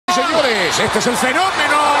goles. Este es el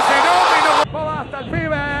fenómeno, ¡Hasta el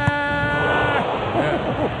pibe!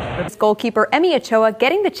 Goalkeeper EMI OCHOA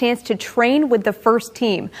getting the chance to train with the first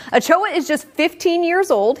team. OCHOA is just 15 years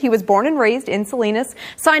old. He was born and raised in Salinas,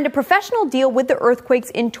 signed a professional deal with the Earthquakes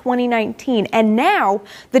in 2019, and now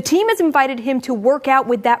the team has invited him to work out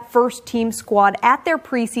with that first team squad at their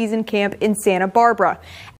preseason camp in Santa Barbara.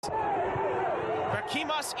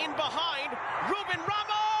 Rakimas in behind, Ruben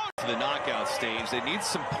Ramos! To the knockout stage, they need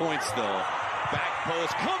some points though. Back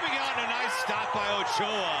post coming on, a nice stop by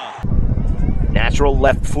OCHOA. Natural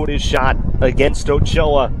left-footed shot against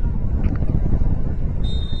OCHOA.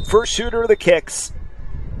 First shooter of the kicks.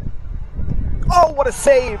 Oh, what a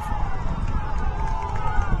save!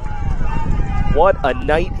 What a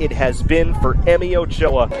night it has been for EMI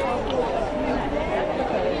OCHOA.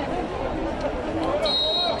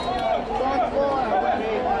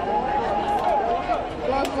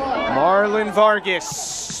 Marlon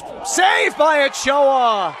Vargas. Saved by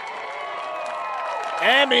OCHOA.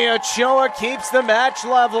 EMI OCHOA keeps the match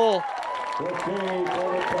level.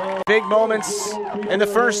 Big moments in the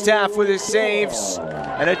first half with his saves,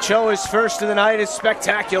 and OCHOA's first of the night is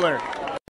spectacular.